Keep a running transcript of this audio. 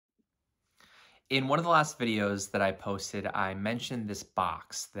In one of the last videos that I posted, I mentioned this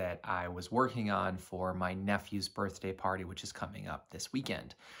box that I was working on for my nephew's birthday party, which is coming up this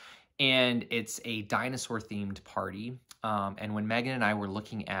weekend. And it's a dinosaur themed party. And when Megan and I were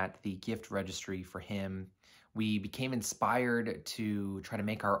looking at the gift registry for him, we became inspired to try to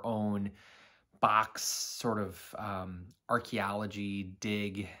make our own box sort of archaeology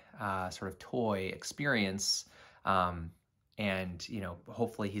dig sort of toy experience. And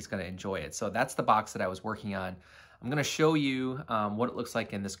hopefully he's going to enjoy it. So that's the box that I was working on. I'm going to show you what it looks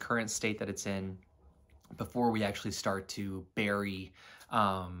like in this current state that it's in before we actually start to bury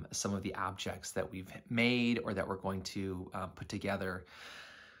some of the objects that we've made or that we're going to put together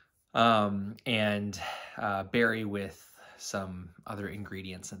and bury with some other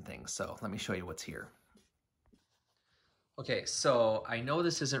ingredients and things. So let me show you what's here. Okay, so I know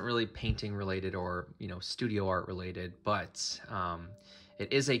this isn't really painting related or, studio art related, but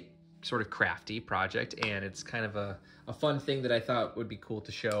it is a sort of crafty project, and it's kind of a fun thing that I thought would be cool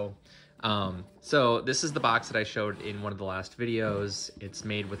to show. So this is the box that I showed in one of the last videos. It's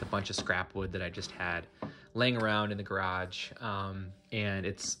made with a bunch of scrap wood that I just had laying around in the garage. And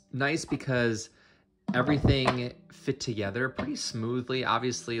it's nice because everything fit together pretty smoothly.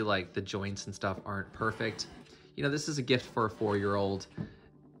 Obviously, like the joints and stuff aren't perfect. This is a gift for a 4-year-old.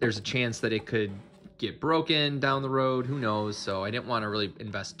 There's a chance that it could get broken down the road, who knows? So I didn't want to really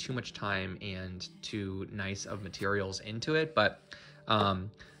invest too much time and too nice of materials into it. But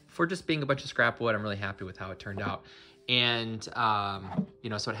for just being a bunch of scrap wood, I'm really happy with how it turned out. And,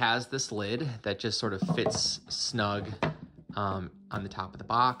 so it has this lid that just sort of fits snug on the top of the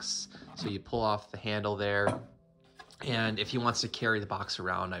box. So you pull off the handle there. And if he wants to carry the box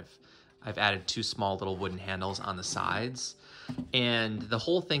around, I've added 2 small little wooden handles on the sides. And the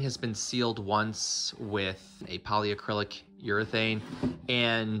whole thing has been sealed once with a polyacrylic urethane.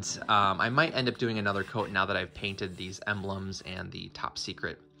 And I might end up doing another coat now that I've painted these emblems and the top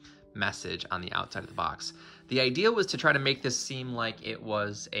secret message on the outside of the box. The idea was to try to make this seem like it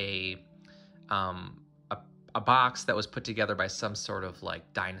was a box that was put together by some sort of like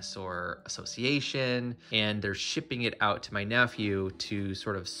dinosaur association, and they're shipping it out to my nephew to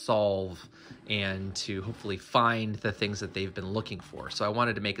sort of solve and to hopefully find the things that they've been looking for. So I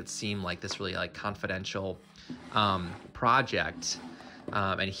wanted to make it seem like this really like confidential project,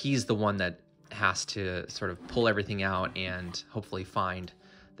 and he's the one that has to sort of pull everything out and hopefully find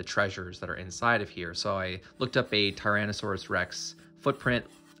the treasures that are inside of here. So I looked up a Tyrannosaurus Rex footprint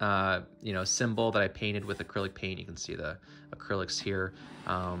symbol that I painted with acrylic paint. You can see the acrylics here.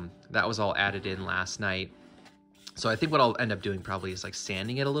 That was all added in last night. So I think what I'll end up doing probably is like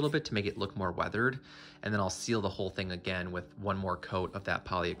sanding it a little bit to make it look more weathered. And then I'll seal the whole thing again with one more coat of that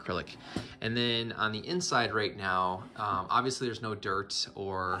polyacrylic. And then on the inside right now, obviously there's no dirt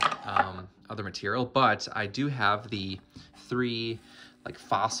or other material, but I do have the 3 like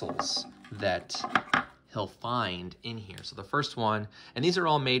fossils that he'll find in here. So the first one, and these are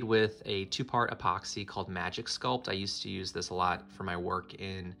all made with a 2-part epoxy called Magic Sculpt. I used to use this a lot for my work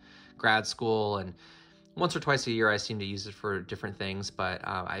in grad school, and once or twice a year I seem to use it for different things, but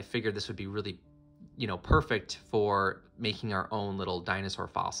I figured this would be really perfect for making our own little dinosaur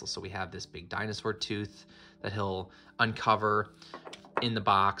fossil. So we have this big dinosaur tooth that he'll uncover in the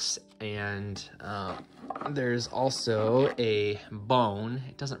box, and there's also a bone.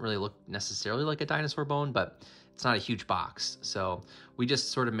 It doesn't really look necessarily like a dinosaur bone, but it's not a huge box. So we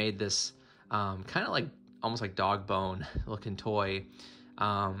just sort of made this kind of like almost like dog bone looking toy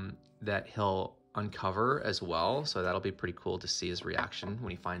that he'll uncover as well. So that'll be pretty cool to see his reaction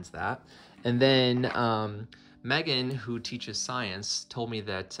when he finds that. And then Megan, who teaches science, told me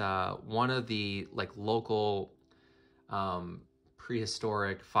that one of the like local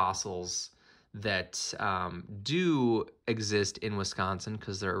prehistoric fossils that do exist in Wisconsin,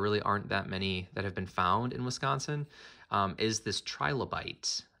 because there really aren't that many that have been found in Wisconsin, is this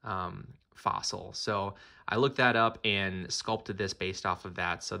trilobite fossil. So I looked that up and sculpted this based off of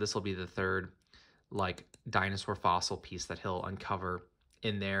that. So this will be the 3rd like dinosaur fossil piece that he'll uncover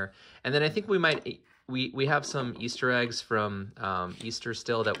in there. And then I think we might, we have some Easter eggs from Easter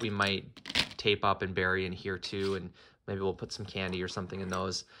still that we might tape up and bury in here too, and maybe we'll put some candy or something in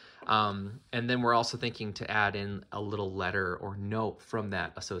those. And then we're also thinking to add in a little letter or note from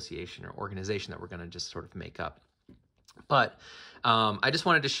that association or organization that we're going to just sort of make up. But I just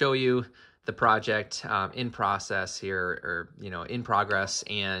wanted to show you the project in process here, or, in progress,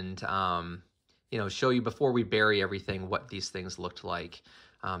 and, show you before we bury everything what these things looked like,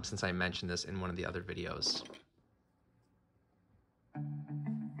 since I mentioned this in one of the other videos.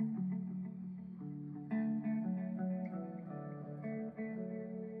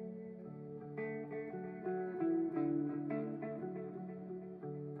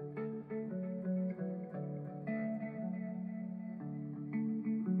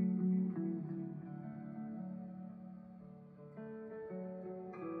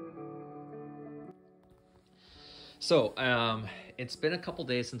 So, it's been a couple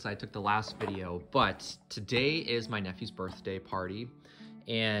days since I took the last video, but today is my nephew's birthday party,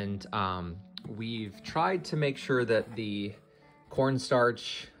 and we've tried to make sure that the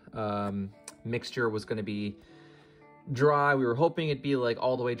cornstarch mixture was going to be dry. We were hoping it'd be like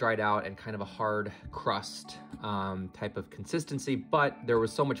all the way dried out and kind of a hard crust type of consistency, but there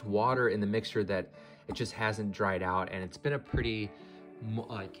was so much water in the mixture that it just hasn't dried out, and it's been a pretty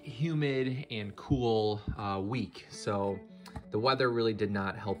like humid and cool week. So the weather really did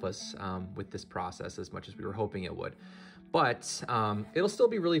not help us with this process as much as we were hoping it would. But it'll still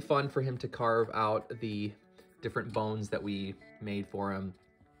be really fun for him to carve out the different bones that we made for him.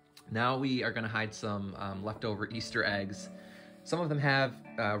 Now we are gonna hide some leftover Easter eggs. Some of them have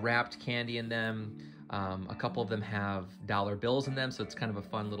wrapped candy in them. A couple of them have dollar bills in them, so it's kind of a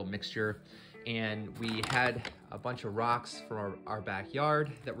fun little mixture. And we had a bunch of rocks from our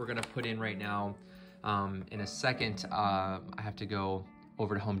backyard that we're gonna put in right now. In a second, I have to go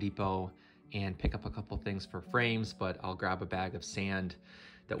over to Home Depot and pick up a couple things for frames, but I'll grab a bag of sand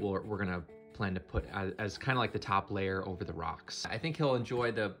that we're gonna plan to put as kind of like the top layer over the rocks. I think he'll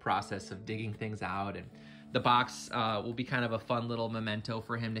enjoy the process of digging things out, and the box will be kind of a fun little memento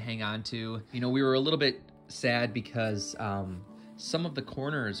for him to hang on to. You know, we were a little bit sad because some of the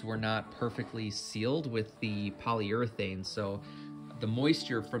corners were not perfectly sealed with the polyurethane, so the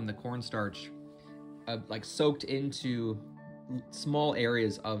moisture from the cornstarch like soaked into small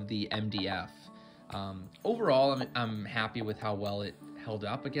areas of the MDF. Overall, I'm happy with how well it held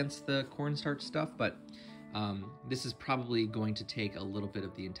up against the cornstarch stuff, but this is probably going to take a little bit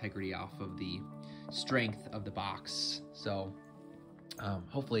of the integrity off of the strength of the box. So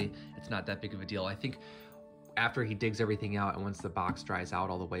hopefully it's not that big of a deal. I think after he digs everything out and once the box dries out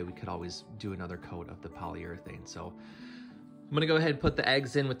all the way, we could always do another coat of the polyurethane. So I'm gonna go ahead and put the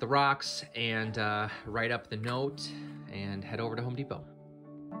eggs in with the rocks and write up the note and head over to Home Depot.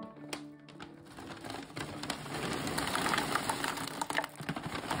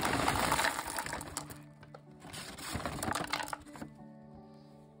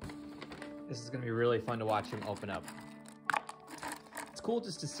 This is gonna be really fun to watch him open up. It's cool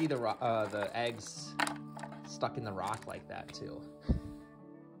just to see the eggs stuck in the rock like that too.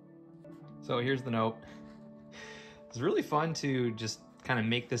 So here's the note. It's really fun to just kind of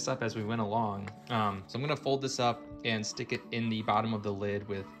make this up as we went along. So I'm gonna fold this up and stick it in the bottom of the lid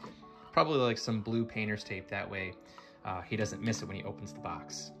with probably like some blue painter's tape. That way he doesn't miss it when he opens the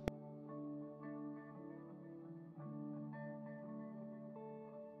box.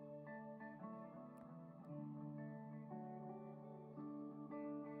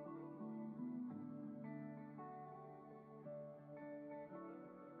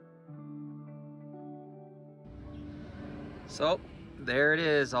 So there it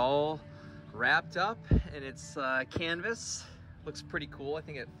is, all wrapped up, and it's canvas. Looks pretty cool. I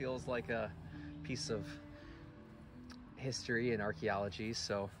think it feels like a piece of history and archaeology.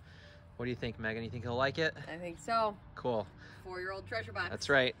 So what do you think, Megan? You think he'll like it? I think so. Cool. 4-year-old treasure box. That's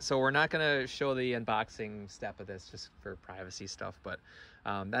right. So we're not gonna show the unboxing step of this just for privacy stuff, but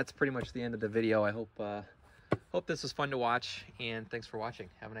that's pretty much the end of the video. I hope this was fun to watch, and thanks for watching.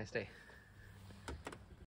 Have a nice day.